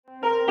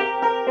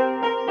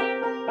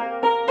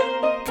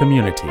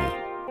Community,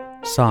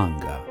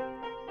 Sangha.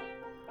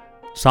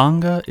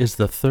 Sangha is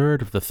the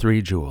third of the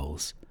three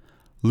jewels.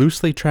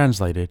 Loosely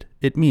translated,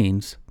 it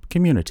means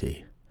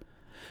community.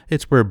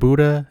 It's where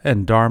Buddha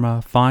and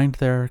Dharma find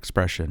their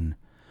expression,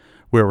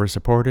 where we're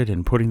supported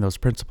in putting those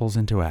principles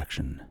into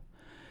action.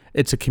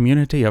 It's a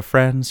community of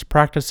friends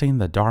practicing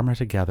the Dharma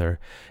together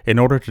in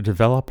order to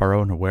develop our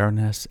own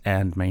awareness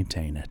and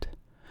maintain it.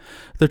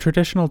 The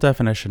traditional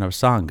definition of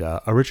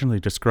Sangha originally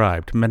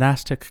described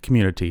monastic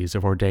communities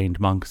of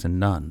ordained monks and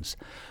nuns,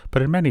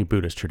 but in many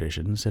Buddhist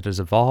traditions it has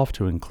evolved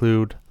to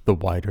include the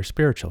wider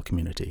spiritual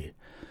community.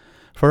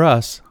 For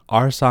us,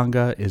 our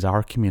Sangha is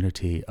our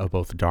community of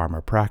both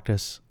Dharma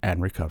practice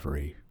and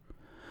recovery.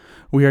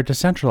 We are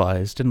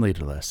decentralized and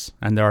leaderless,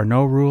 and there are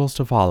no rules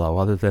to follow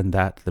other than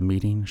that the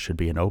meeting should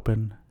be an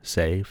open,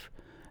 safe,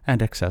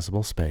 and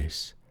accessible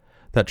space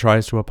that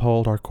tries to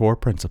uphold our core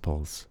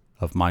principles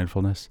of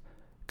mindfulness,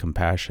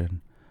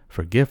 compassion,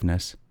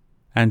 forgiveness,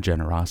 and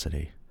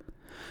generosity.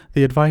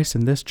 The advice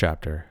in this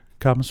chapter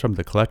comes from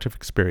the collective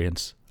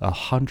experience of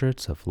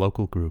hundreds of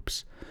local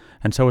groups,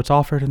 and so it's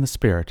offered in the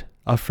spirit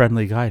of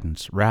friendly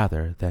guidance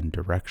rather than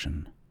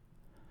direction.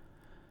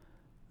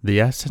 The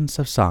essence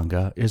of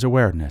Sangha is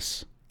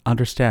awareness,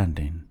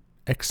 understanding,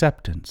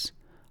 acceptance,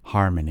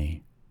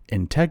 harmony,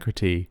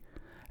 integrity,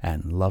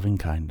 and loving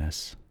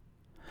kindness.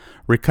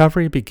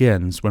 Recovery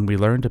begins when we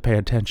learn to pay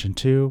attention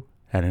to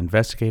and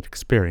investigate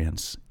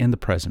experience in the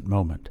present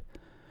moment.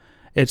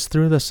 It's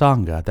through the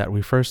Sangha that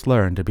we first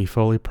learn to be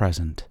fully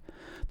present,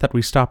 that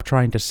we stop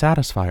trying to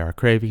satisfy our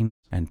craving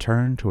and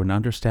turn to an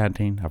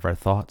understanding of our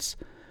thoughts,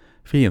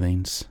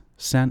 feelings,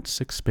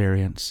 sense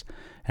experience,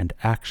 and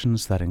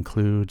actions that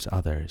includes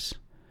others.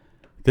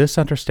 This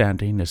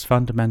understanding is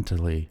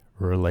fundamentally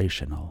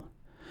relational.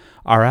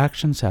 Our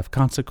actions have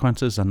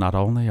consequences on not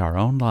only our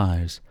own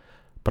lives,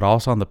 but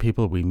also on the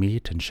people we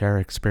meet and share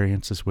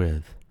experiences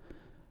with.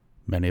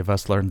 Many of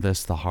us learned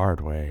this the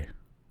hard way,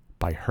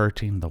 by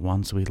hurting the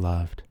ones we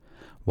loved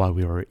while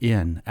we were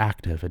in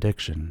active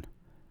addiction.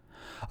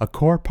 A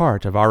core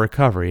part of our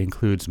recovery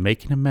includes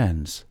making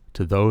amends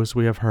to those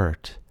we have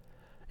hurt,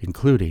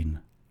 including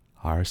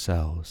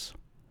ourselves.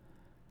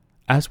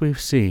 As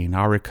we've seen,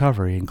 our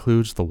recovery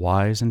includes the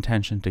wise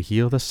intention to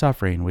heal the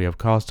suffering we have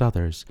caused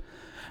others,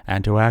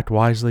 and to act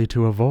wisely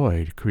to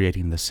avoid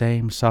creating the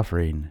same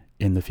suffering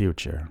in the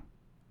future.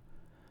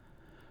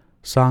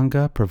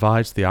 Sangha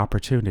provides the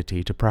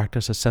opportunity to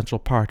practice a central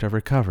part of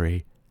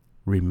recovery,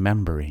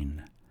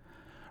 remembering.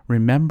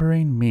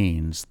 Remembering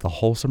means the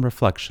wholesome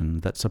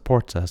reflection that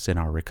supports us in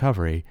our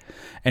recovery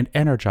and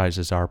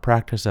energizes our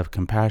practice of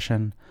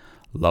compassion,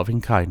 loving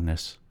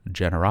kindness,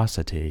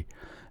 generosity,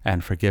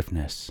 and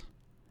forgiveness.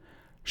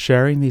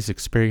 Sharing these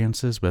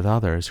experiences with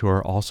others who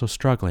are also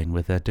struggling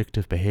with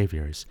addictive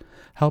behaviors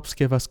helps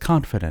give us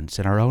confidence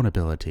in our own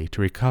ability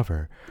to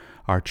recover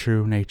our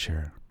true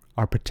nature,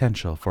 our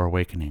potential for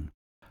awakening.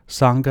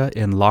 Sangha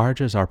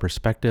enlarges our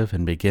perspective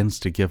and begins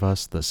to give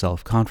us the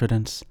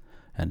self-confidence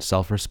and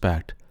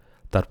self-respect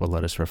that will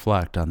let us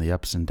reflect on the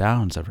ups and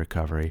downs of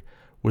recovery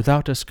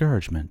without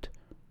discouragement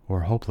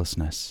or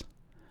hopelessness.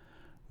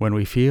 When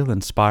we feel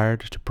inspired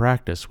to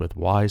practice with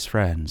wise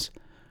friends,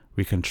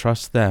 we can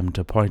trust them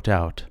to point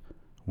out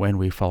when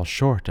we fall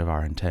short of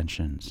our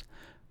intentions,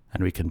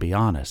 and we can be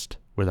honest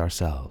with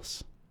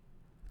ourselves.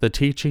 The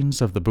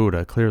teachings of the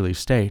Buddha clearly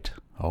state,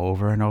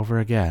 over and over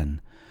again,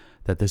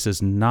 that this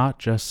is not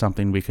just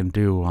something we can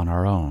do on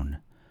our own.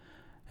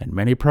 And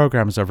many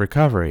programs of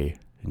recovery,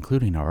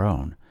 including our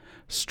own,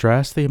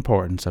 stress the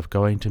importance of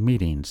going to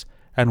meetings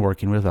and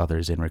working with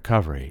others in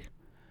recovery.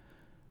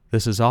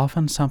 This is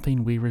often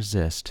something we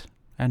resist,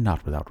 and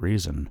not without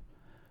reason.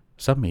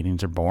 Some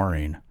meetings are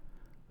boring.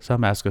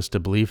 Some ask us to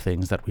believe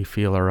things that we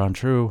feel are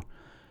untrue,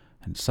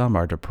 and some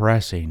are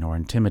depressing or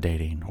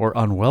intimidating or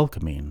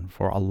unwelcoming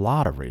for a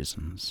lot of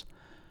reasons.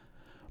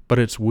 But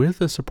it's with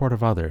the support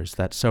of others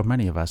that so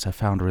many of us have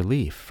found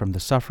relief from the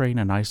suffering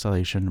and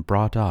isolation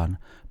brought on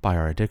by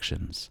our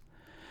addictions.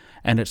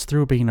 And it's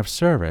through being of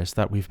service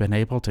that we've been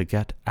able to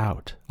get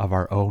out of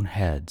our own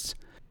heads.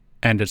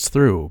 And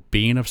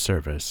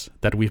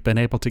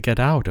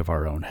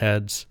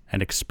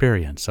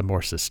experience a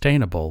more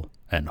sustainable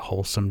and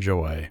wholesome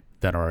joy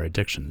than our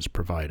addictions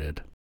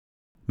provided.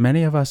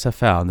 Many of us have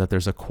found that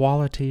there's a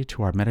quality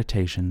to our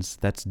meditations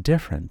that's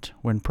different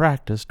when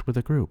practiced with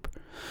a group.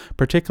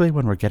 Particularly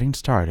when we're getting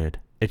started,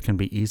 it can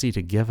be easy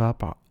to give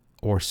up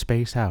or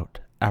space out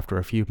after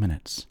a few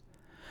minutes.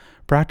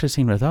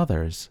 Practicing with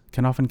others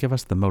can often give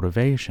us the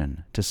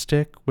motivation to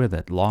stick with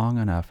it long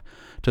enough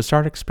to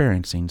start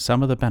experiencing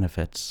some of the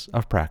benefits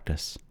of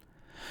practice.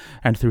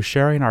 And through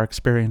sharing our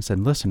experience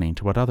and listening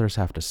to what others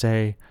have to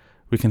say,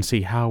 we can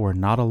see how we're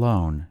not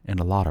alone in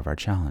a lot of our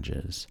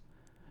challenges.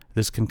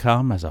 This can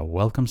come as a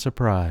welcome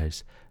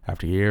surprise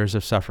after years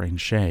of suffering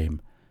shame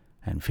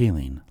and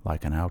feeling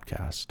like an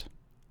outcast.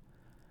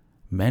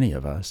 Many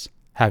of us,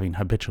 having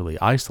habitually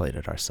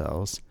isolated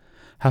ourselves,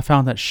 have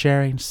found that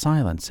sharing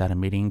silence at a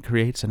meeting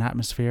creates an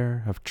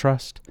atmosphere of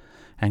trust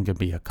and can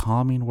be a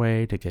calming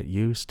way to get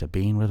used to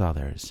being with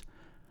others,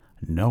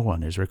 No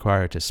one is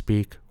required to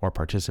speak or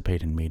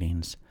participate in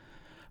meetings.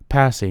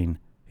 Passing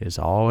is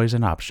always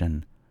an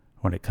option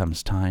when it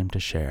comes time to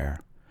share.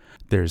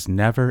 There's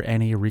never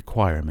any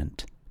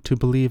requirement to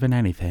believe in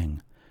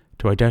anything,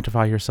 to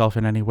identify yourself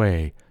in any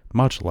way,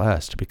 much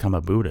less to become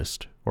a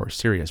Buddhist or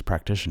serious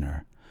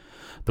practitioner.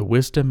 The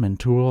wisdom and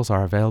tools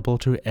are available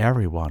to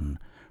everyone,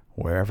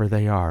 wherever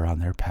they are on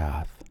their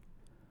path.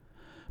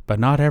 But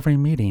not every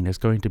meeting is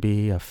going to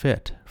be a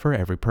fit for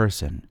every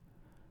person.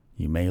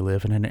 You may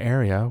live in an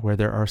area where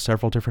there are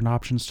several different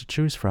options to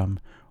choose from,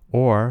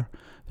 or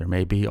there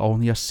may be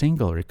only a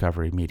single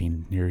recovery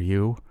meeting near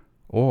you,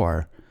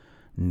 or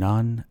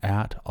none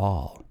at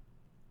all.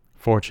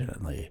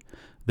 Fortunately,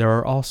 there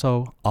are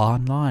also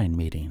online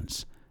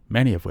meetings,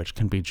 many of which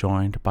can be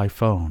joined by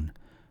phone.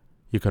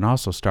 You can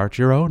also start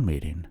your own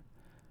meeting.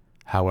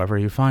 However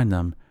you find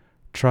them,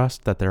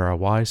 trust that there are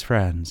wise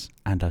friends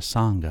and a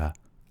Sangha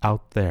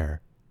out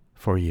there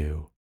for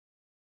you.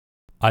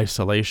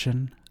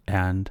 Isolation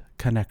and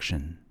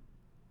connection.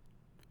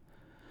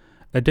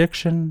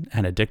 Addiction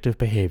and addictive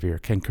behavior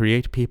can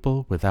create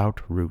people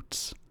without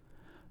roots.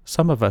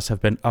 Some of us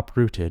have been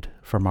uprooted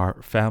from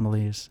our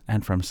families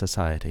and from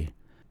society.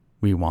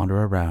 We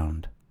wander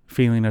around,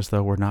 feeling as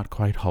though we're not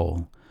quite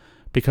whole,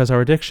 because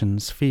our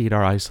addictions feed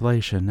our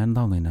isolation and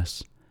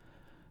loneliness.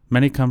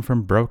 Many come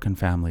from broken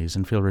families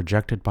and feel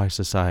rejected by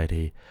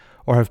society,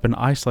 or have been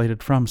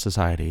isolated from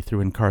society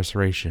through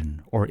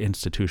incarceration or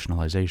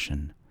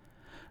institutionalization.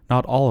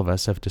 Not all of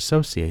us have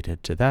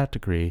dissociated to that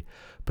degree,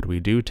 but we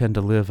do tend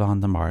to live on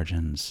the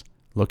margins,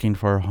 looking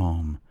for a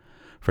home,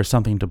 for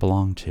something to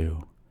belong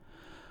to.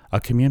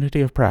 A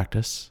community of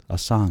practice, a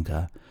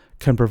Sangha,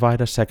 can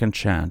provide a second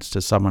chance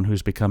to someone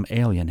who's become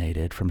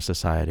alienated from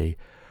society,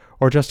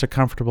 or just a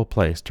comfortable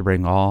place to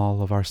bring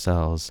all of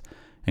ourselves,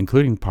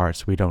 including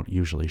parts we don't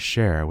usually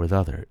share with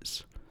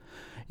others.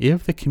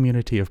 If the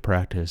community of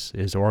practice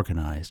is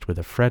organized with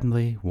a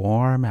friendly,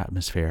 warm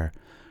atmosphere,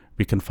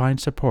 we can find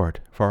support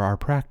for our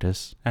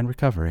practice and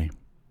recovery.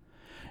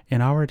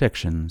 In our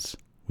addictions,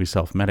 we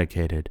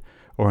self-medicated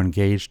or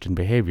engaged in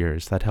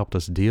behaviors that helped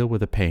us deal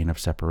with the pain of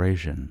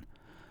separation.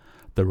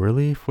 The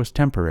relief was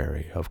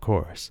temporary, of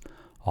course,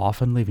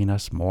 often leaving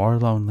us more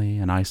lonely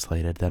and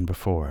isolated than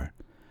before.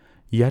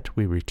 Yet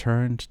we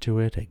returned to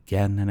it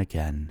again and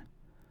again.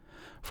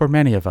 For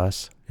many of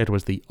us, it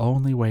was the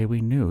only way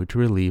we knew to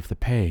relieve the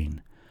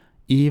pain,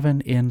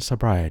 even in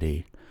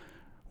sobriety,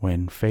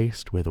 when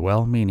faced with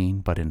well-meaning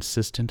but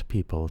insistent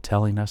people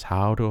telling us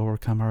how to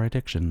overcome our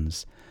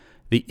addictions.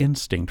 The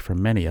instinct for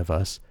many of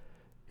us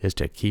is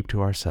to keep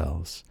to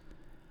ourselves.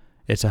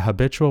 It's a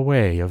habitual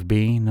way of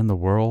being in the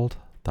world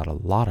that a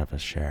lot of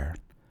us share.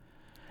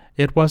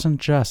 It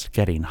wasn't just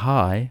getting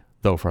high,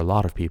 though for a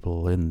lot of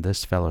people in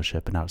this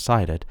fellowship and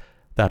outside it,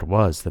 that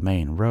was the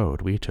main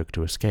road we took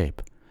to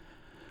escape.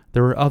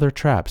 There were other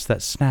traps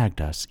that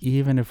snagged us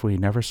even if we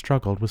never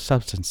struggled with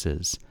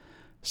substances,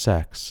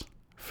 sex,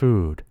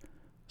 food,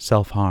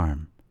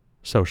 self-harm,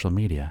 social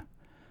media.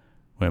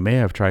 We may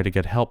have tried to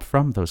get help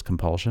from those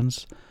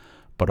compulsions,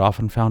 but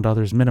often found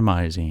others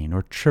minimizing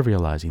or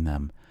trivializing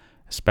them,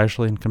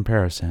 especially in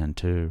comparison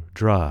to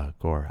drug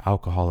or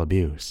alcohol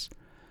abuse.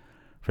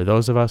 For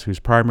those of us whose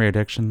primary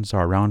addictions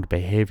are around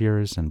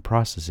behaviors and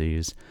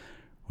processes,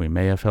 we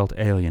may have felt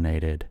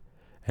alienated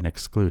and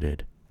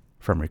excluded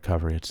from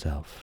recovery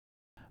itself.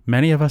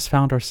 Many of us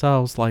found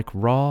ourselves like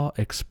raw,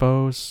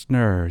 exposed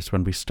nerves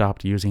when we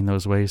stopped using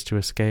those ways to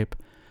escape,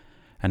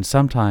 and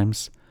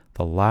sometimes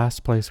the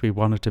last place we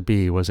wanted to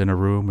be was in a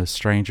room with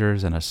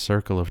strangers in a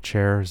circle of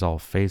chairs all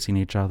facing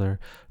each other,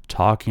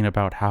 talking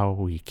about how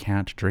we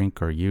can't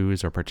drink or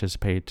use or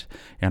participate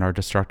in our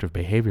destructive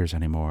behaviors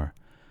anymore.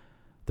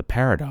 The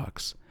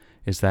paradox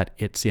is that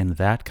it's in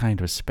that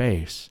kind of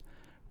space,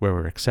 where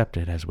we're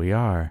accepted as we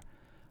are,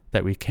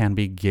 that we can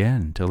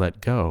begin to let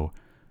go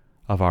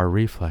of our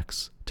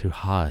reflex to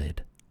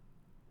hide.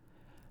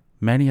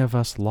 Many of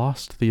us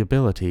lost the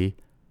ability,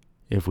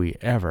 if we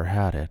ever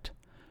had it,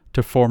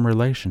 to form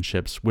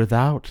relationships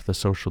without the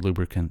social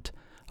lubricant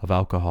of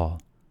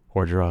alcohol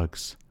or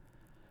drugs.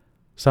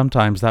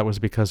 Sometimes that was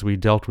because we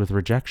dealt with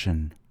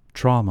rejection,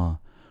 trauma,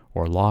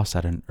 or loss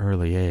at an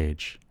early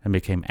age and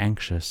became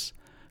anxious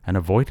and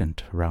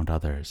avoidant around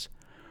others.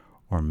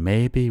 Or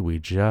maybe we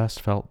just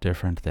felt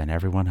different than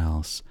everyone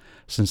else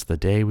since the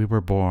day we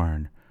were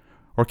born,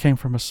 or came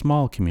from a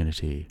small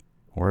community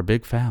or a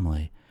big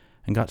family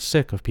and got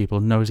sick of people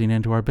nosing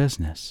into our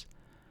business.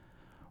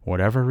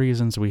 Whatever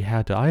reasons we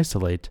had to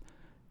isolate,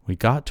 we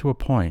got to a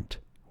point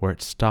where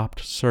it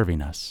stopped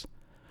serving us.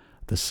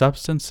 The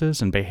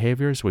substances and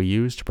behaviors we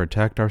used to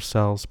protect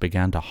ourselves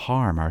began to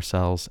harm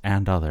ourselves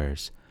and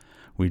others.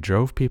 We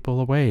drove people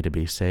away to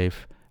be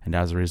safe, and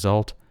as a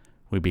result,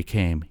 we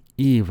became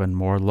even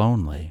more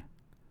lonely.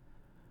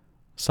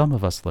 Some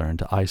of us learned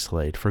to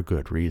isolate for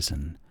good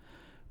reason.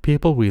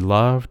 People we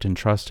loved and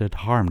trusted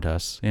harmed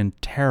us in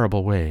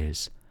terrible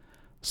ways.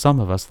 Some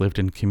of us lived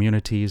in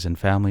communities and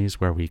families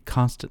where we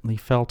constantly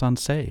felt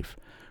unsafe,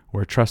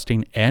 where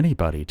trusting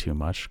anybody too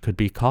much could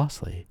be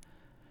costly.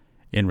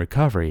 In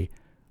recovery,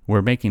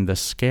 we're making the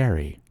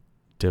scary,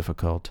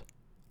 difficult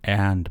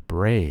and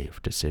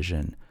brave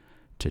decision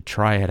to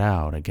try it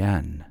out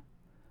again.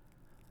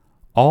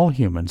 All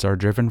humans are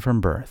driven from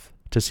birth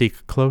to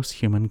seek close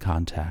human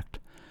contact.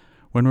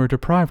 When we're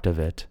deprived of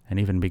it and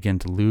even begin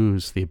to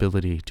lose the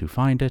ability to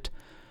find it,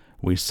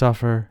 we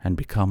suffer and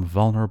become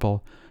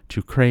vulnerable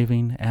to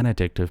craving and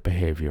addictive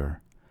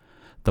behavior.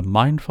 The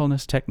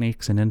mindfulness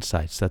techniques and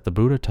insights that the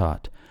Buddha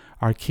taught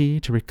are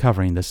key to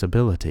recovering this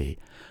ability,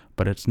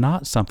 but it's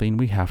not something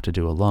we have to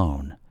do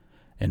alone.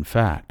 In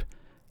fact,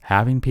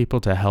 having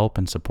people to help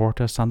and support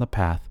us on the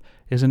path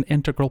is an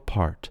integral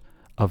part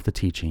of the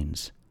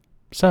teachings.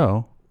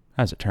 So,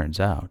 as it turns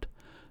out,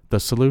 the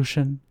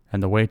solution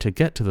and the way to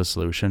get to the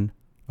solution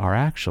are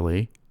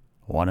actually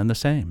one and the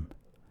same.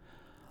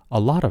 A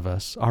lot of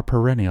us are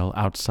perennial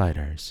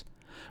outsiders.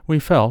 We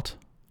felt,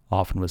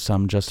 often with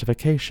some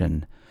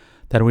justification,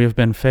 that we have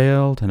been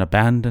failed and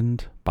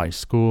abandoned by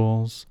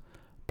schools,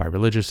 by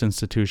religious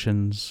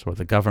institutions or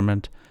the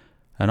government,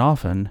 and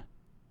often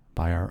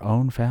by our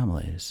own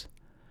families.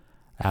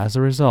 As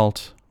a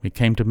result, we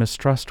came to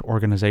mistrust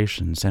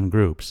organizations and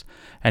groups,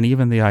 and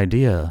even the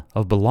idea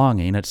of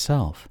belonging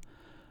itself.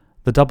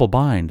 The double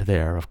bind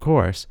there, of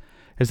course,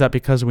 is that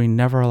because we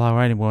never allow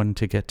anyone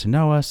to get to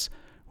know us,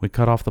 we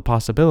cut off the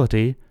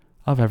possibility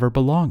of ever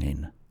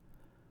belonging.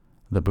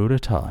 The Buddha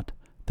taught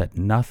that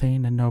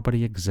nothing and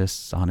nobody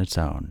exists on its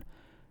own.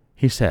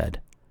 He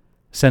said,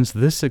 "Since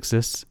this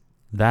exists,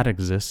 that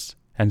exists,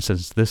 and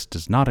since this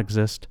does not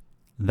exist,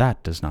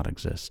 that does not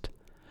exist."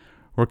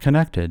 We're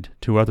connected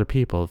to other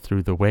people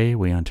through the way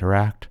we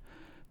interact,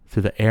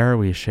 through the air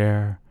we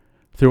share,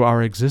 through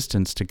our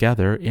existence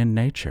together in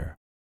nature.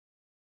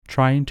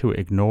 Trying to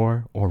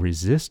ignore or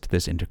resist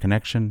this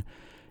interconnection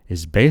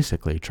is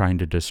basically trying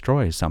to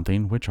destroy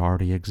something which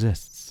already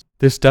exists.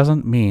 This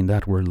doesn't mean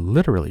that we're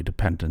literally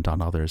dependent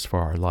on others for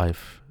our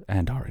life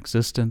and our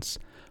existence,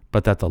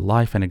 but that the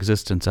life and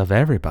existence of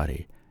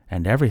everybody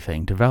and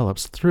everything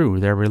develops through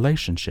their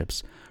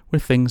relationships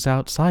with things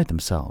outside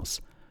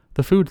themselves,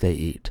 the food they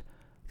eat,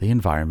 the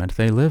environment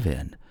they live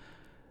in,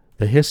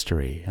 the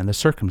history and the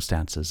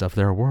circumstances of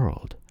their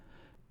world.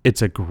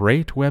 It's a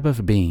great web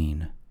of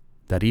being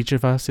that each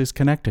of us is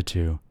connected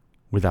to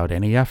without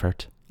any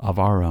effort of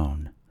our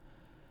own.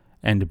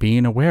 And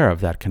being aware of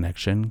that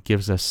connection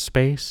gives us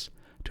space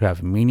to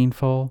have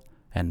meaningful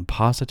and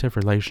positive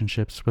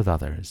relationships with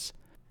others.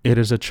 It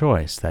is a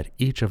choice that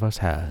each of us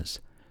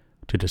has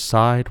to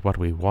decide what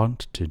we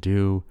want to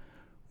do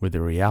with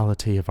the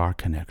reality of our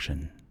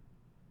connection.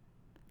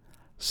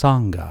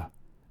 Sangha,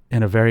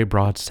 in a very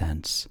broad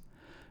sense,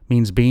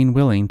 means being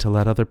willing to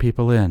let other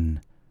people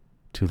in,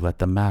 to let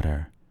them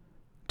matter.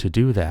 To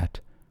do that,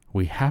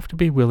 we have to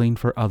be willing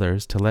for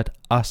others to let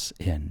us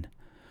in.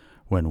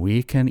 When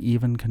we can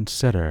even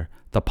consider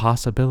the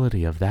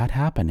possibility of that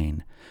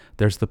happening,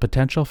 there's the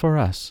potential for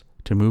us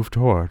to move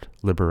toward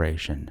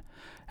liberation,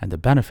 and the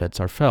benefits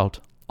are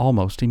felt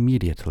almost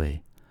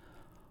immediately.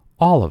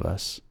 All of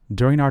us,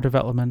 during our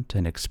development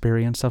and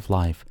experience of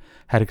life,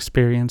 had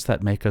experiences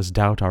that make us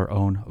doubt our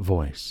own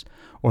voice,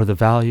 or the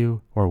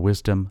value or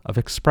wisdom of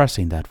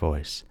expressing that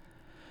voice.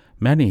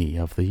 Many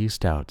of these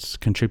doubts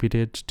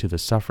contributed to the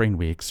suffering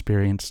we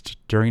experienced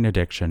during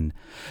addiction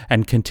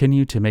and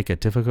continue to make it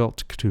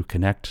difficult to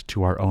connect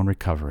to our own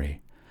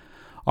recovery.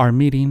 Our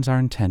meetings are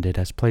intended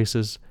as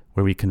places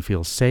where we can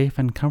feel safe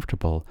and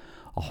comfortable,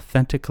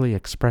 authentically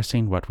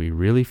expressing what we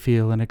really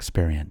feel and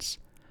experience.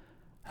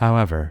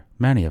 However,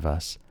 many of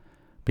us,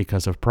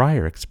 because of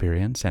prior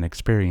experience and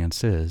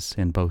experiences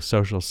in both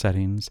social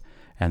settings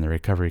and the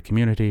recovery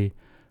community,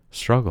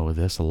 struggle with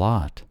this a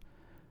lot.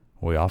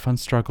 We often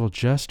struggle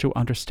just to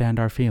understand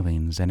our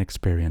feelings and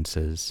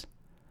experiences.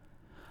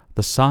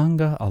 The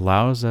Sangha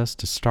allows us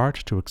to start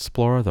to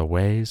explore the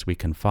ways we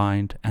can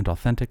find and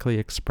authentically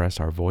express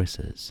our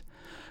voices,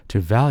 to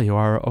value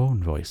our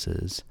own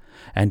voices,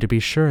 and to be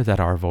sure that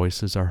our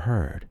voices are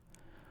heard.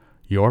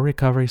 Your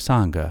recovery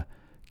Sangha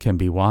can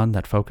be one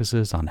that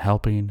focuses on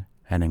helping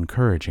and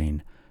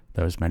encouraging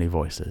those many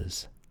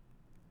voices.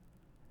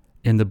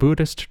 In the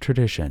Buddhist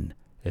tradition,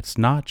 it's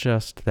not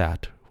just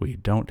that we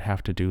don't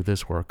have to do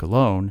this work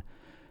alone,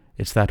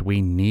 it's that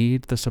we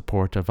need the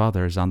support of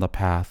others on the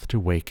path to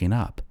waking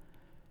up.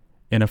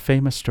 In a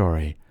famous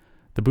story,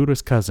 the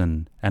Buddha's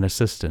cousin and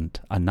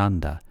assistant,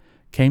 Ananda,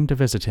 came to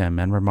visit him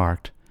and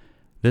remarked,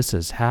 "This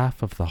is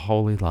half of the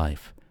holy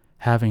life,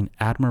 having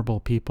admirable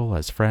people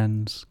as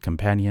friends,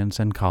 companions,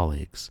 and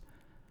colleagues."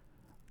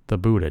 The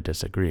Buddha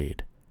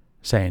disagreed,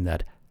 saying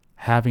that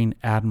having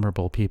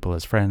admirable people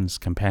as friends,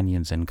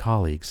 companions, and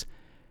colleagues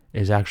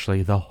is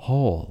actually the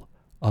whole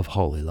of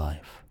holy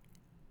life.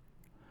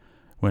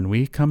 When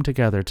we come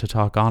together to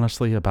talk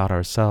honestly about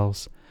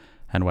ourselves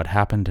and what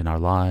happened in our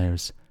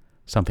lives,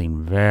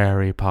 something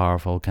very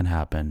powerful can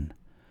happen.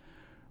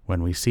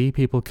 When we see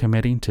people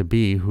committing to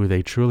be who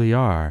they truly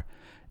are,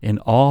 in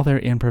all their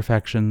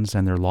imperfections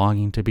and their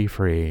longing to be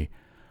free,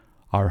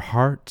 our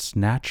hearts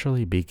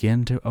naturally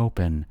begin to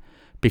open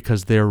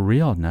because their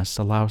realness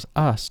allows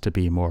us to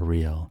be more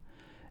real.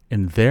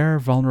 In their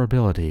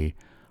vulnerability,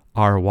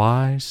 our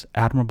wise,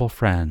 admirable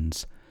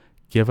friends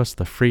give us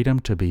the freedom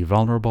to be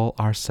vulnerable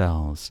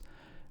ourselves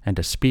and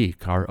to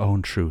speak our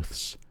own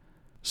truths.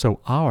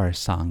 So our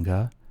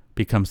Sangha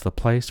becomes the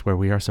place where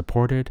we are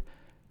supported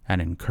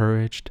and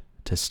encouraged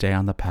to stay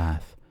on the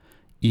path,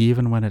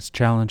 even when it's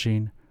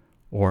challenging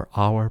or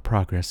our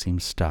progress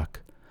seems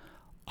stuck.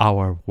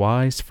 Our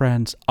wise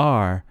friends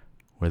are,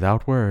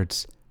 without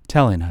words,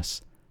 telling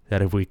us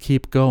that if we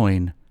keep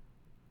going,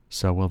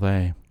 so will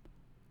they.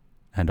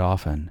 And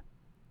often,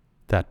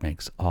 that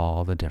makes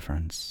all the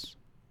difference.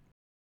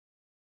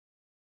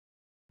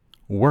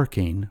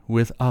 Working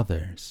with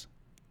others.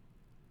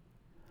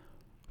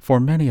 For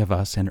many of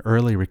us in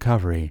early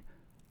recovery,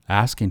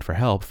 asking for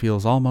help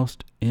feels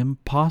almost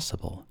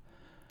impossible.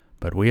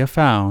 But we have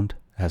found,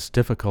 as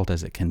difficult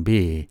as it can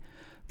be,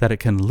 that it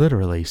can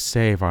literally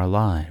save our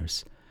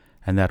lives,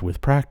 and that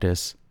with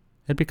practice,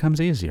 it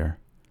becomes easier.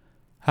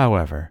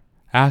 However,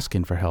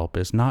 asking for help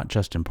is not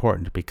just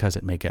important because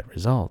it may get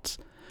results.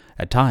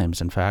 At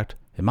times, in fact,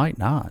 it might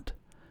not.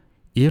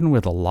 Even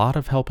with a lot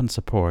of help and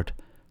support,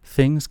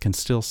 things can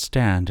still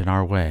stand in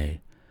our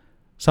way.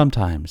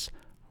 Sometimes,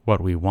 what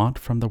we want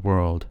from the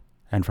world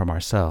and from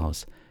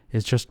ourselves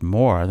is just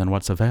more than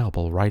what's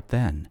available right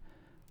then.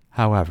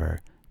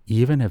 However,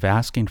 even if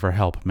asking for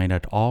help may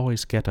not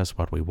always get us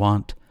what we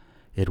want,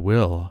 it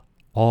will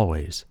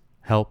always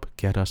help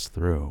get us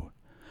through.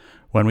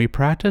 When we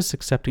practice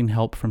accepting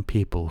help from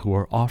people who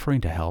are offering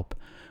to help,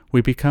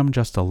 we become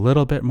just a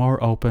little bit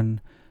more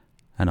open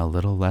and a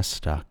little less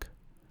stuck.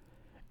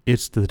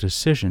 It's the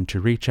decision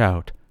to reach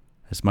out,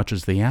 as much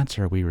as the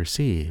answer we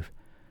receive,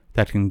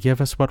 that can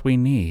give us what we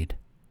need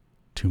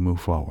to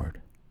move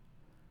forward.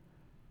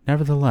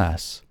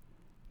 Nevertheless,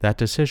 that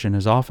decision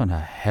is often a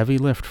heavy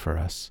lift for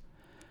us.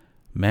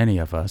 Many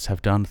of us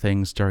have done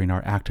things during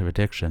our active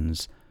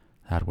addictions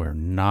that we're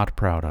not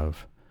proud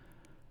of.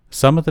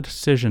 Some of the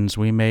decisions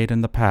we made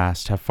in the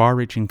past have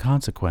far-reaching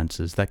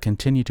consequences that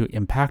continue to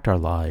impact our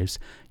lives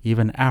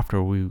even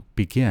after we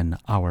begin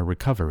our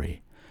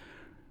recovery.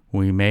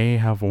 We may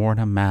have worn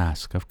a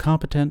mask of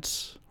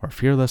competence or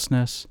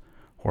fearlessness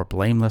or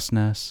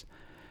blamelessness,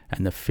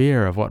 and the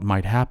fear of what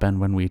might happen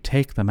when we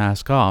take the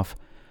mask off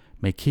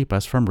may keep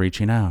us from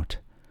reaching out.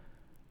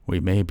 We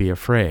may be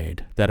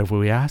afraid that if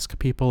we ask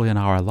people in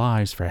our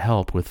lives for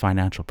help with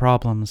financial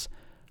problems,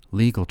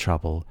 legal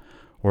trouble,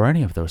 or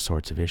any of those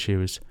sorts of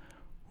issues,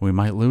 we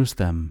might lose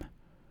them.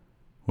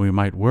 We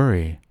might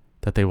worry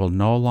that they will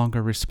no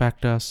longer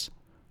respect us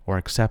or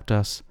accept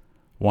us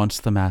once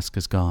the mask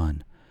is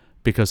gone,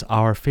 because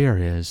our fear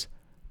is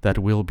that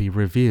we'll be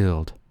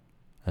revealed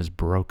as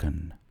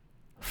broken,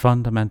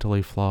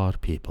 fundamentally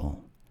flawed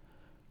people.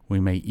 We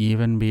may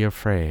even be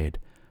afraid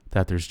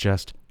that there's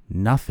just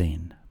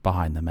nothing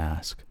behind the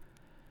mask,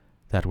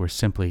 that we're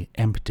simply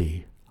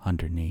empty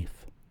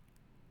underneath.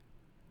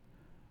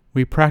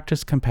 We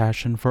practice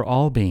compassion for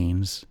all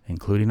beings,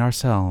 including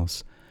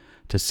ourselves,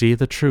 to see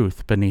the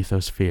truth beneath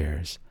those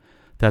fears,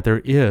 that there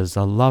is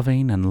a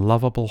loving and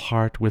lovable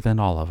heart within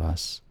all of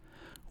us.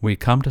 We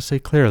come to see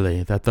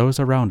clearly that those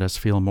around us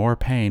feel more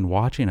pain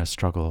watching us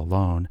struggle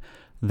alone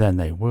than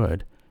they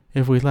would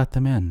if we let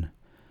them in.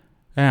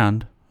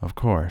 And, of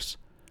course,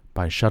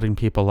 by shutting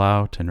people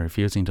out and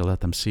refusing to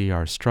let them see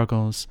our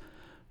struggles,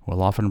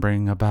 we'll often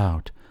bring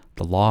about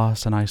the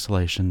loss and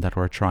isolation that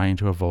we're trying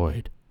to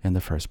avoid in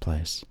the first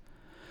place.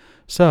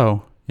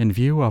 So, in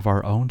view of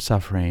our own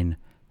suffering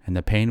and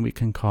the pain we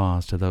can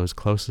cause to those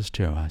closest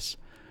to us,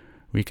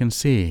 we can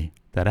see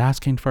that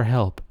asking for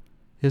help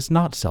is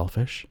not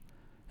selfish.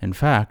 In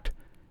fact,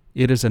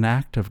 it is an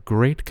act of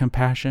great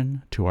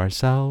compassion to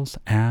ourselves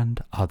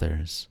and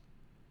others.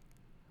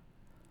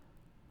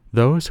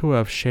 Those who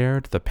have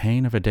shared the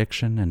pain of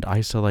addiction and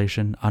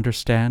isolation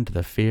understand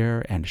the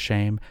fear and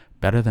shame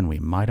better than we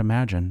might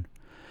imagine.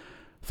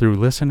 Through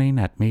listening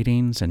at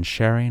meetings and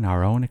sharing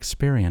our own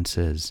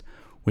experiences,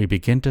 we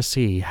begin to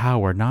see how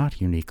we're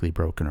not uniquely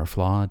broken or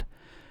flawed,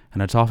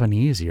 and it's often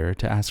easier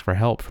to ask for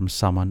help from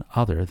someone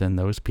other than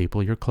those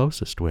people you're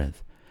closest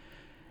with.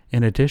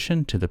 In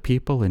addition to the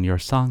people in your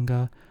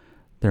Sangha,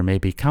 there may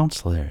be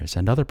counselors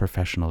and other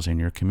professionals in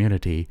your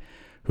community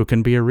who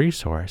can be a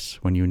resource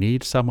when you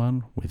need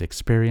someone with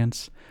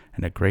experience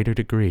and a greater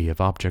degree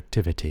of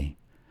objectivity.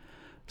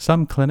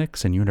 Some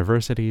clinics and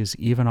universities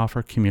even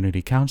offer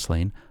community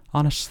counseling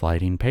on a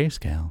sliding pay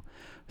scale,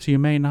 so you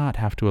may not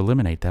have to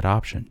eliminate that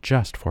option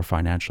just for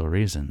financial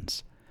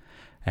reasons.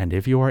 And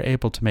if you are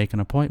able to make an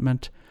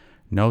appointment,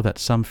 know that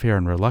some fear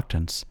and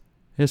reluctance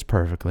is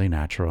perfectly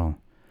natural,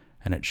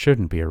 and it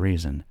shouldn't be a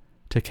reason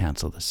to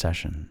cancel the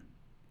session.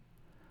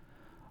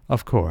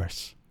 Of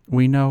course,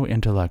 we know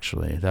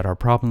intellectually that our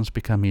problems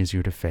become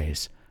easier to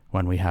face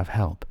when we have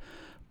help,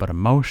 but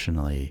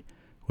emotionally,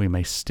 we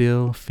may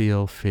still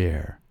feel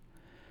fear.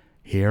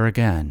 Here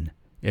again,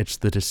 it's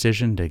the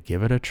decision to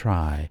give it a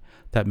try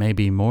that may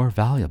be more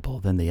valuable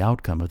than the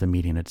outcome of the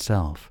meeting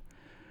itself.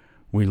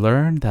 We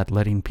learn that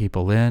letting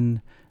people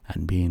in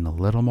and being a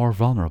little more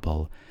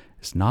vulnerable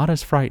is not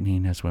as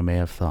frightening as we may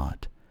have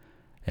thought.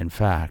 In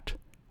fact,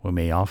 we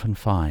may often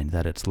find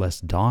that it's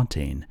less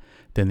daunting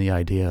than the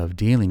idea of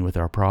dealing with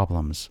our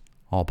problems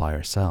all by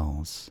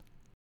ourselves.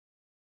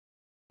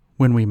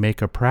 When we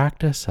make a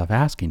practice of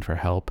asking for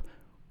help,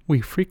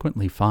 we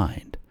frequently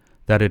find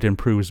that it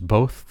improves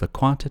both the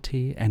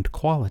quantity and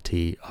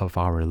quality of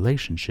our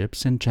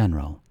relationships in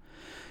general.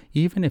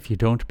 Even if you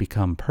don't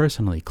become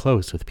personally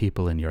close with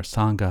people in your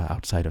Sangha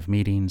outside of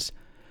meetings,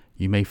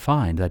 you may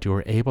find that you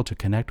are able to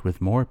connect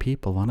with more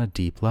people on a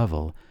deep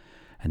level,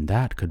 and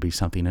that could be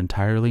something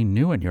entirely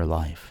new in your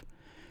life.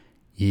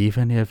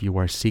 Even if you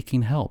are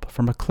seeking help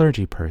from a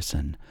clergy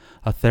person,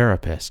 a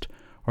therapist,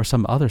 or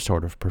some other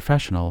sort of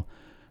professional,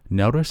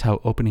 notice how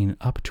opening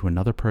up to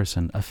another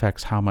person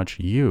affects how much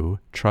you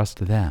trust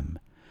them.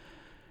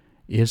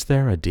 Is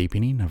there a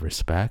deepening of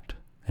respect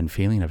and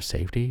feeling of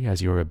safety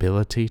as your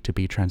ability to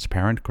be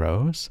transparent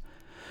grows?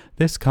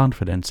 This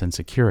confidence and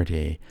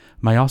security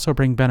may also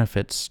bring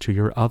benefits to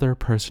your other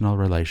personal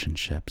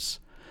relationships.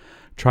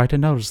 Try to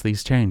notice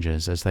these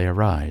changes as they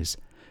arise,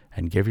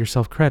 and give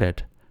yourself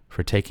credit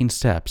for taking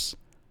steps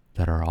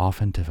that are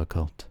often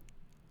difficult.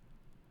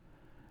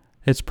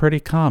 It's pretty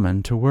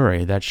common to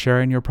worry that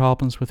sharing your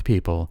problems with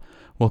people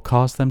will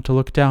cause them to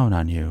look down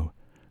on you,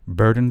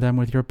 burden them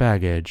with your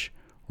baggage,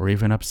 or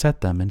even upset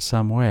them in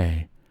some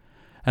way.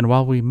 And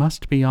while we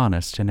must be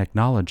honest in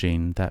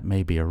acknowledging that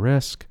may be a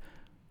risk,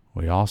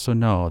 we also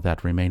know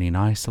that remaining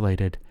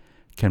isolated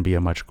can be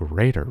a much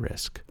greater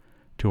risk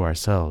to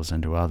ourselves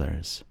and to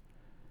others.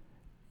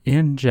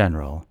 In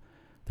general,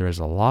 there is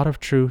a lot of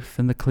truth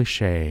in the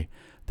cliché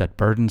that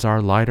burdens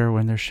are lighter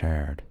when they're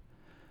shared.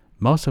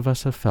 Most of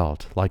us have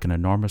felt like an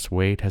enormous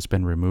weight has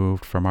been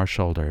removed from our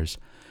shoulders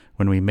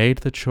when we made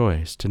the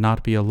choice to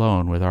not be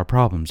alone with our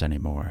problems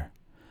anymore.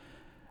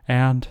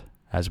 And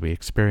as we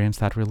experience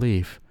that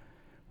relief,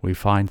 we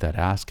find that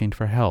asking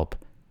for help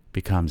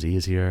becomes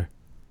easier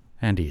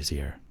and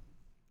easier.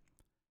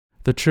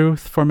 The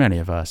truth for many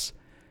of us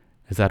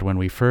is that when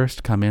we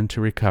first come into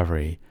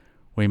recovery,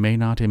 we may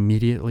not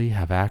immediately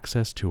have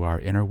access to our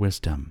inner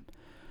wisdom.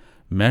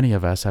 Many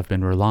of us have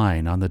been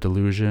relying on the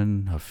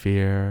delusion of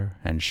fear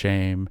and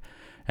shame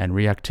and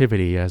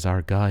reactivity as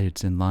our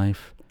guides in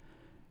life.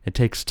 It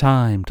takes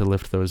time to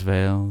lift those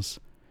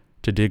veils,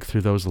 to dig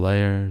through those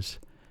layers,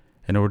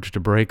 in order to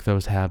break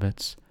those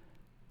habits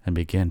and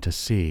begin to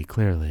see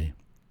clearly.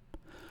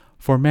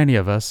 For many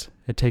of us,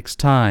 it takes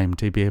time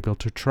to be able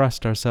to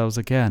trust ourselves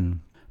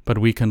again, but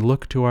we can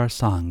look to our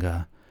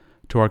Sangha,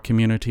 to our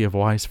community of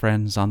wise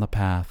friends on the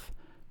path,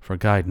 for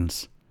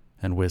guidance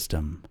and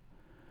wisdom.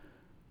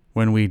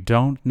 When we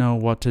don't know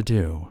what to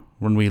do,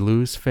 when we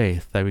lose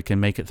faith that we can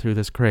make it through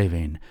this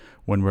craving,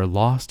 when we're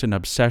lost in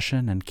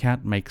obsession and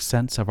can't make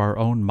sense of our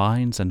own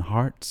minds and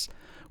hearts,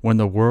 when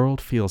the world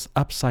feels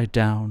upside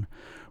down,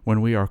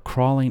 when we are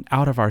crawling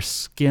out of our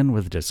skin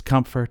with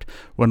discomfort,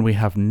 when we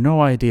have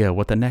no idea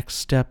what the next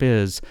step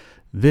is,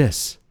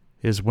 this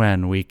is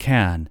when we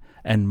can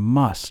and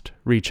must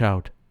reach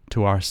out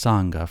to our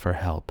Sangha for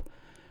help,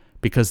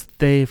 because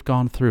they've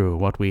gone through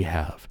what we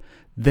have.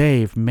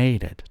 They've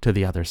made it to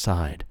the other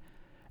side,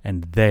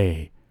 and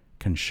they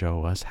can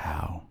show us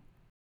how.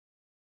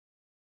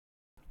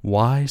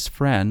 Wise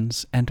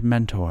friends and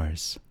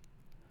mentors.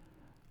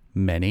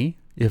 Many,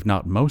 if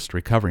not most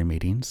recovery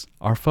meetings,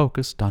 are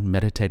focused on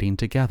meditating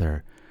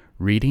together,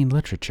 reading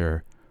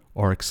literature,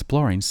 or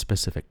exploring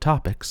specific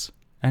topics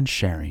and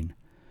sharing.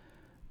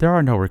 There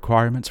are no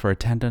requirements for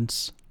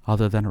attendance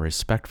other than a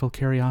respectful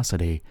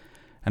curiosity,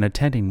 and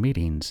attending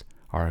meetings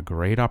are a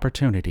great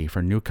opportunity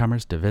for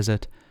newcomers to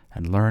visit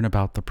and learn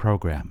about the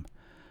program.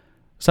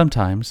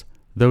 Sometimes,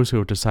 those who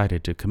have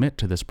decided to commit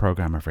to this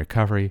program of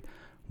recovery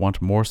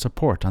want more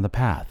support on the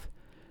path.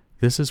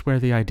 This is where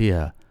the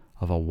idea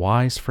of a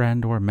wise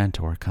friend or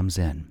mentor comes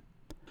in.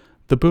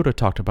 The Buddha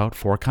talked about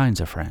 4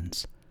 kinds of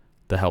friends: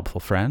 the helpful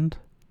friend,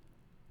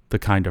 the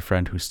kind of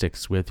friend who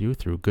sticks with you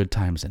through good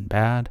times and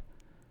bad,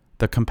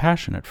 the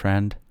compassionate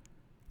friend,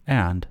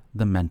 and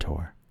the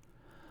mentor.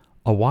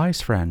 A wise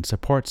friend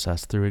supports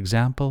us through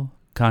example,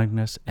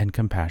 kindness, and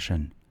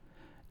compassion.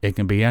 It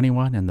can be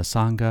anyone in the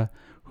Sangha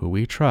who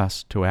we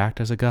trust to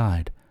act as a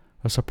guide,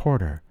 a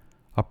supporter,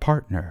 a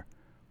partner,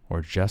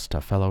 or just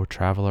a fellow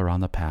traveler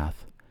on the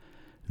path.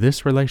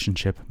 This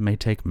relationship may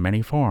take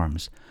many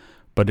forms,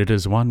 but it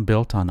is one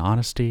built on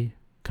honesty,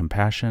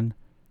 compassion,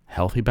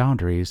 healthy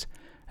boundaries,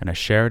 and a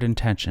shared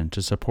intention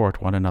to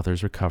support one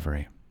another's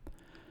recovery.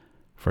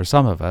 For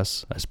some of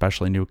us,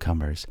 especially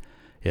newcomers,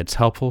 it's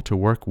helpful to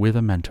work with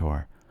a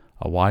mentor,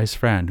 a wise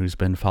friend who's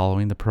been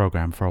following the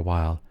program for a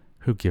while,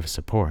 who gives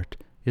support,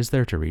 is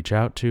there to reach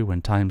out to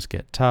when times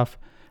get tough,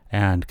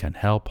 and can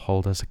help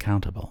hold us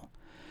accountable.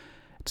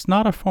 It's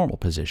not a formal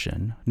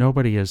position.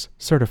 Nobody is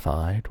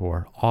certified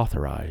or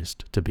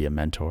authorized to be a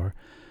mentor.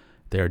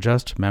 They are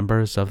just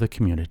members of the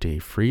community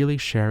freely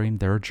sharing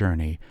their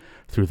journey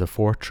through the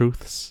 4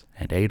 truths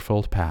and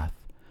Eightfold Path.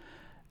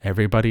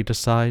 Everybody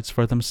decides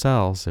for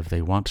themselves if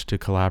they want to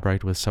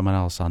collaborate with someone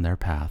else on their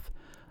path,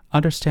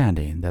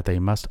 understanding that they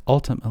must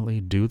ultimately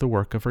do the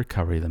work of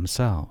recovery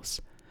themselves.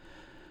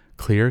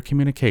 Clear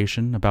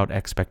communication about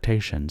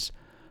expectations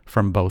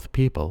from both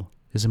people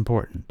is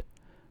important.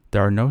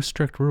 There are no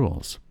strict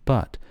rules,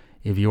 but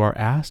if you are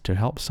asked to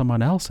help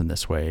someone else in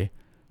this way,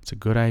 It's a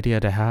good idea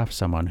to have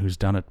someone who's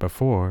done it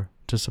before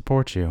to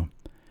support you.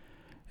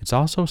 It's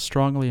also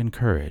strongly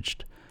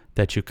encouraged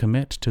that you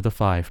commit to the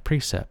 5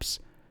 precepts,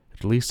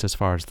 at least as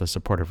far as the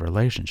supportive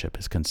relationship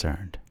is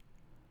concerned.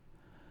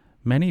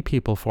 Many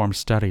people form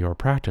study or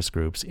practice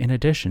groups in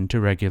addition to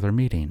regular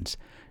meetings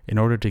in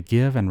order to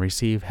give and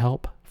receive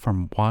help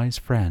from wise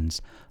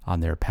friends on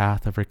their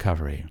path of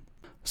recovery.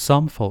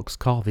 Some folks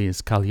call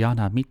these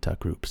Kalyana Mitra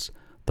groups,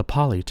 the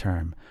Pali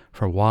term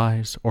for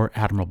wise or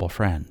admirable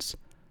friends.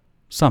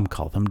 Some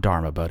call them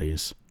Dharma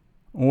buddies.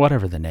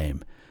 Whatever the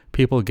name,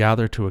 people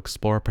gather to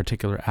explore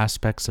particular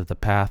aspects of the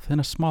path in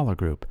a smaller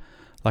group,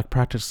 like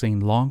practicing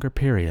longer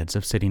periods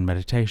of sitting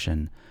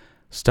meditation,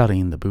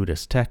 studying the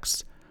Buddhist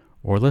texts,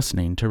 or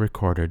listening to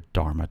recorded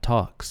Dharma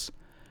talks.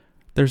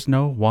 There's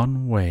no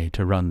one way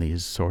to run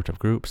these sort of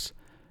groups,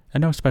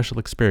 and no special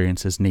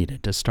experience is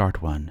needed to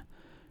start one.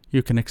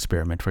 You can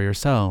experiment for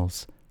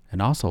yourselves,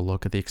 and also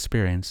look at the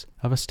experience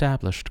of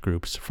established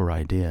groups for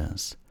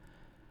ideas.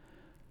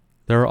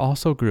 There are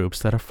also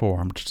groups that are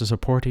formed to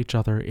support each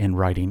other in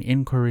writing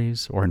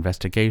inquiries or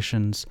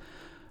investigations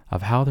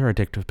of how their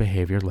addictive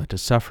behavior led to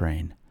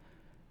suffering.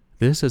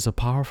 This is a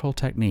powerful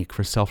technique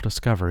for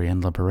self-discovery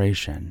and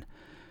liberation,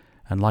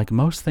 and like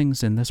most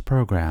things in this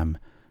program,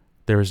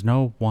 there is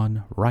no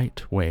one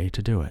right way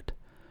to do it.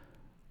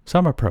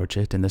 Some approach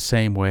it in the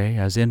same way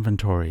as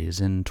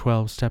inventories in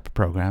 12-step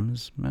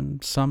programs,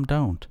 and some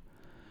don't.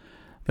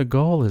 The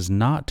goal is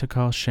not to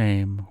cause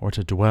shame or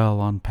to dwell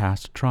on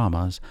past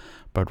traumas,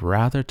 but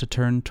rather to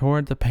turn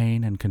toward the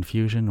pain and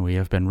confusion we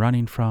have been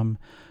running from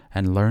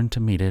and learn to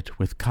meet it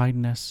with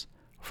kindness,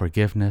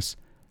 forgiveness,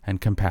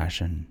 and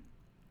compassion.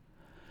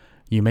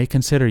 You may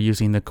consider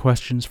using the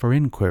questions for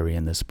inquiry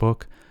in this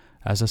book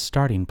as a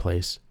starting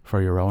place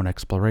for your own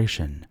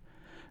exploration,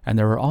 and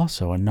there are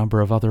also a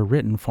number of other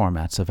written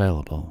formats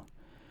available.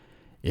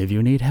 If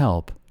you need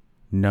help,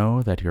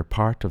 know that you're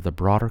part of the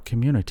broader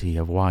community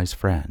of wise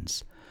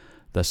friends,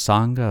 the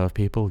Sangha of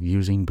people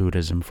using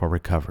Buddhism for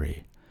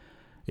recovery.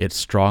 It's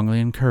strongly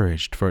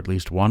encouraged for at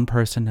least one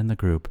person in the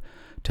group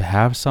to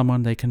have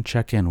someone they can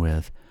check in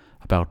with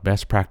about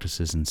best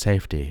practices and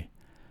safety.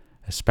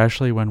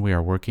 Especially when we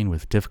are working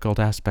with difficult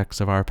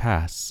aspects of our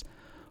pasts,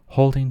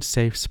 holding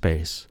safe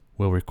space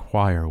will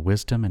require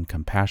wisdom and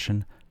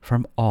compassion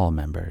from all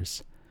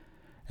members.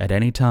 At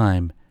any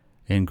time,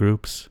 in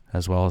groups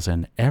as well as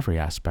in every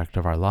aspect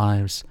of our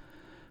lives,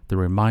 the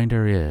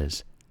reminder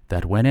is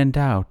that when in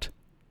doubt,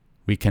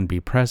 we can be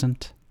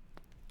present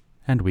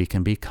and we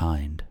can be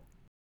kind.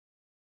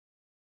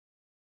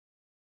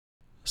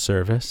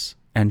 Service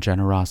and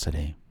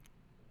generosity.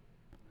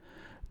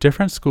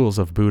 Different schools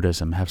of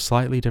Buddhism have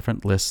slightly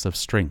different lists of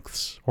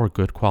strengths or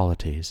good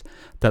qualities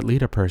that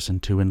lead a person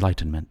to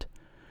enlightenment.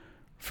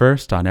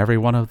 First on every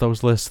one of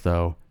those lists,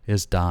 though,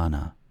 is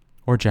dana,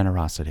 or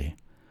generosity.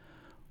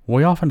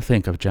 We often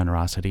think of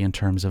generosity in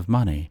terms of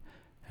money,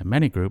 and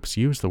many groups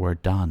use the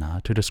word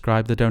dana to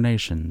describe the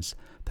donations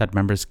that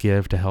members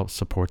give to help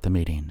support the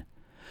meeting.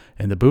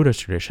 In the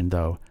Buddhist tradition,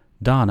 though,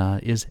 dana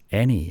is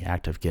any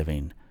act of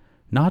giving,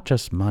 not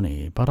just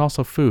money, but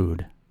also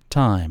food,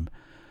 time,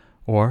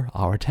 or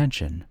our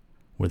attention,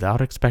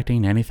 without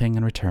expecting anything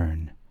in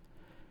return.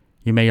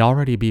 You may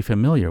already be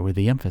familiar with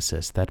the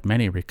emphasis that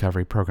many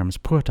recovery programs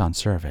put on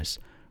service,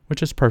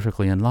 which is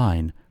perfectly in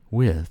line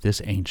with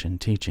this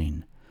ancient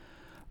teaching.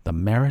 The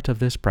merit of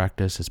this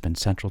practice has been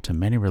central to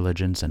many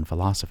religions and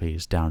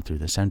philosophies down through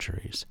the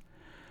centuries.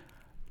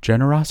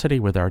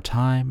 Generosity with our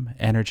time,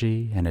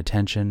 energy, and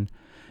attention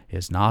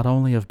is not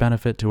only of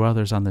benefit to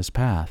others on this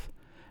path.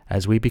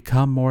 As we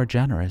become more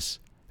generous,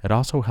 it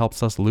also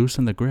helps us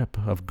loosen the grip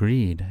of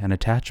greed and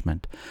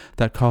attachment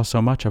that cause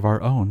so much of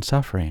our own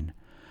suffering.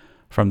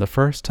 From the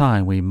first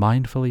time we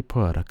mindfully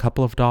put a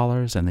couple of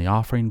dollars in the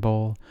offering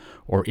bowl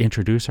or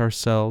introduce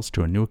ourselves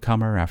to a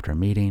newcomer after a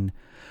meeting,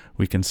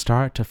 we can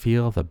start to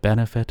feel the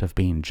benefit of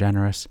being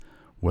generous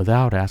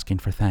without asking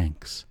for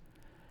thanks.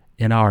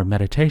 In our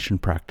meditation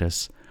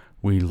practice,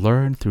 we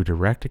learn through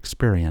direct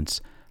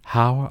experience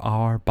how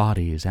our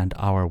bodies and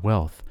our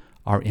wealth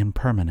are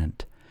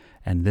impermanent,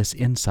 and this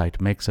insight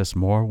makes us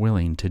more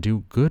willing to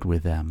do good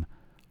with them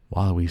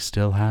while we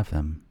still have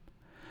them.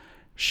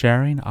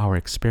 Sharing our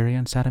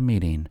experience at a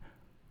meeting,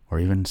 or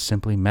even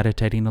simply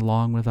meditating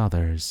along with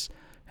others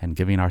and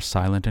giving our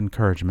silent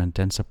encouragement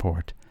and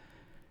support,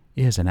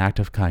 is an act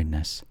of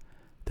kindness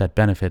that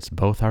benefits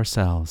both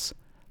ourselves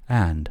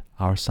and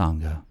our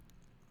Sangha.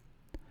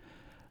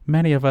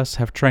 Many of us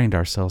have trained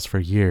ourselves for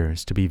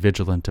years to be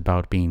vigilant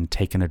about being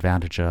taken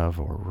advantage of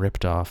or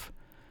ripped off.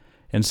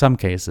 In some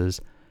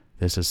cases,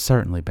 this has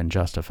certainly been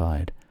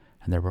justified,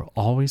 and there will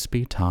always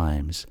be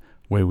times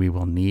where we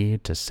will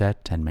need to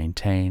set and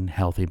maintain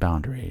healthy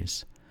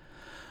boundaries.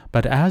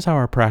 But as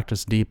our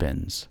practice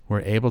deepens,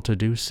 we're able to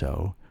do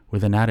so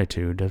with an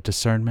attitude of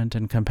discernment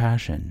and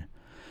compassion.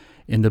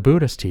 In the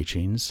Buddhist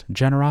teachings,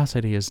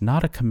 generosity is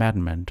not a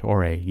commandment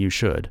or a "you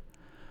should,"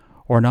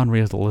 or an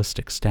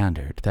unrealistic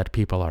standard that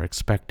people are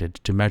expected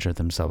to measure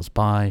themselves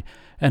by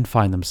and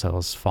find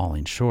themselves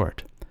falling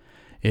short.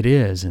 It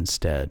is,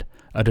 instead,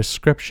 a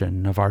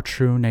description of our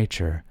true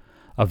nature,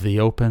 of the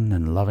open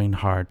and loving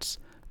hearts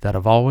that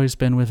have always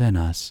been within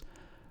us,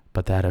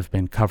 but that have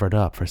been covered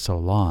up for so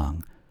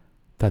long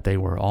that they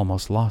were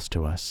almost lost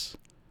to us.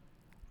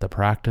 The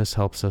practice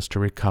helps us to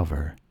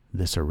recover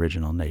this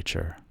original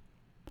nature.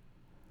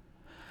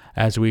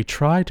 As we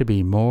try to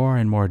be more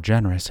and more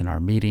generous in our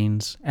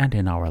meetings and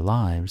in our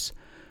lives,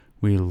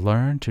 we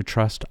learn to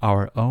trust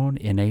our own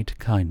innate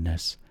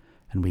kindness,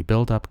 and we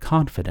build up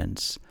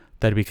confidence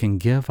that we can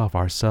give of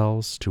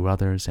ourselves to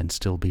others and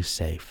still be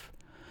safe.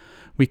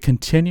 We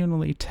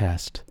continually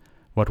test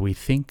what we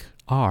think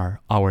are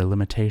our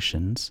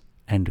limitations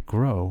and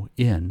grow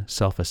in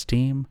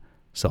self-esteem,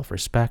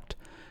 self-respect,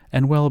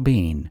 and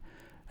well-being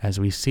as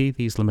we see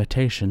these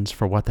limitations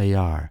for what they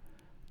are,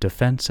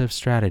 defensive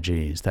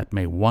strategies that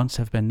may once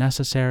have been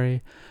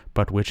necessary,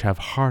 but which have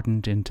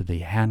hardened into the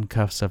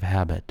handcuffs of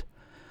habit.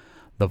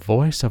 The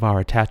voice of our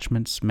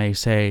attachments may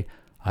say,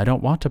 "I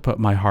don't want to put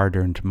my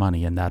hard-earned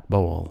money in that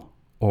bowl,"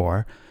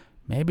 or,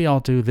 "Maybe I'll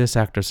do this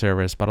act of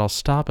service, but I'll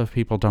stop if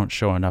people don't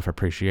show enough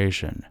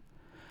appreciation."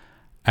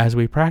 As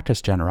we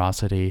practice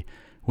generosity,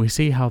 we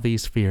see how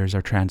these fears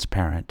are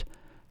transparent,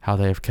 how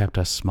they have kept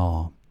us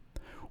small.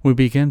 We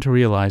begin to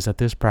realize that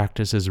this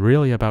practice is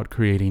really about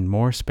creating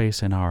more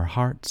space in our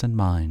hearts and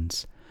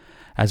minds.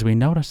 As we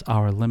notice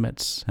our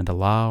limits and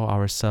allow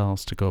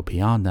ourselves to go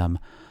beyond them,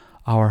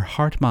 our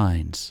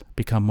heart-minds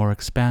become more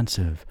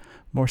expansive,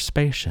 more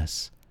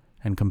spacious,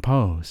 and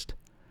composed.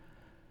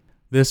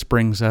 This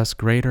brings us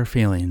greater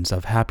feelings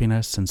of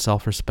happiness and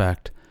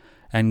self-respect,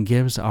 and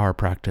gives our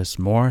practice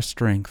more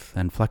strength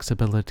and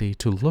flexibility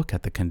to look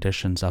at the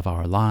conditions of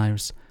our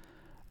lives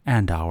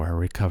and our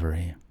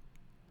recovery.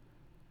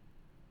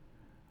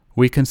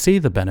 We can see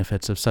the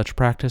benefits of such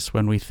practice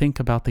when we think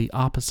about the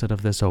opposite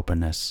of this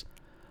openness,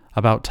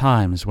 about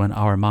times when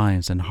our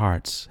minds and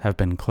hearts have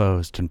been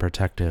closed and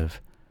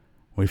protective.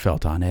 We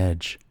felt on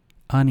edge,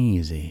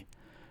 uneasy,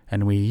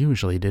 and we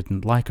usually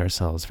didn't like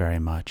ourselves very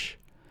much.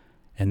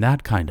 In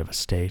that kind of a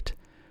state,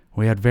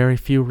 we had very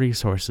few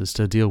resources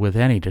to deal with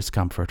any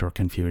discomfort or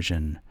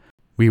confusion.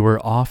 We were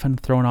often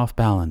thrown off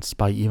balance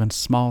by even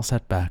small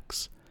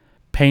setbacks.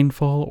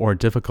 Painful or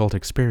difficult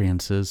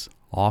experiences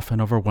often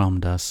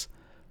overwhelmed us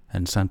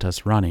and sent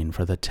us running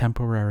for the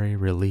temporary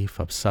relief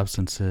of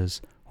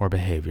substances or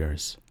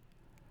behaviors.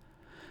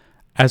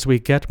 As we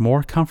get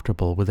more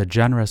comfortable with a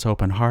generous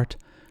open heart,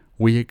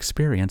 we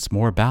experience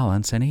more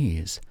balance and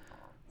ease.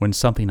 When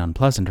something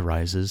unpleasant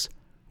arises,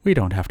 we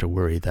don't have to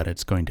worry that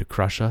it's going to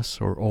crush us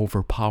or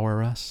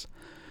overpower us.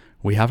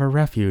 We have a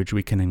refuge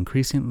we can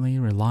increasingly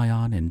rely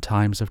on in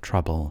times of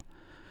trouble.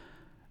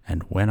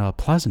 And when a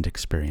pleasant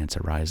experience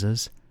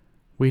arises,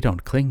 we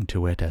don't cling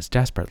to it as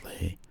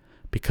desperately,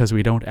 because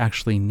we don't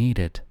actually need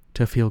it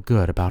to feel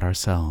good about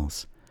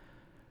ourselves.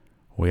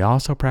 We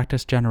also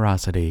practice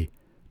generosity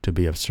to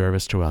be of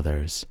service to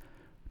others,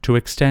 to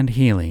extend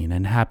healing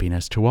and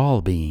happiness to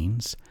all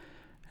beings,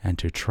 and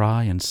to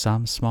try in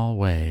some small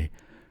way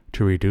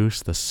to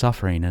reduce the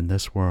suffering in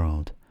this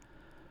world.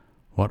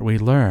 What we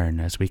learn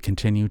as we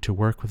continue to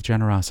work with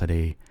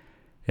generosity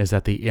is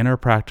that the inner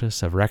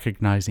practice of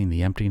recognizing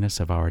the emptiness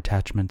of our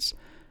attachments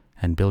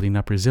and building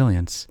up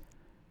resilience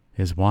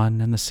is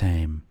one and the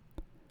same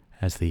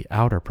as the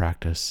outer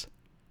practice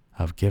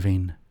of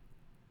giving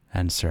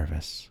and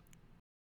service.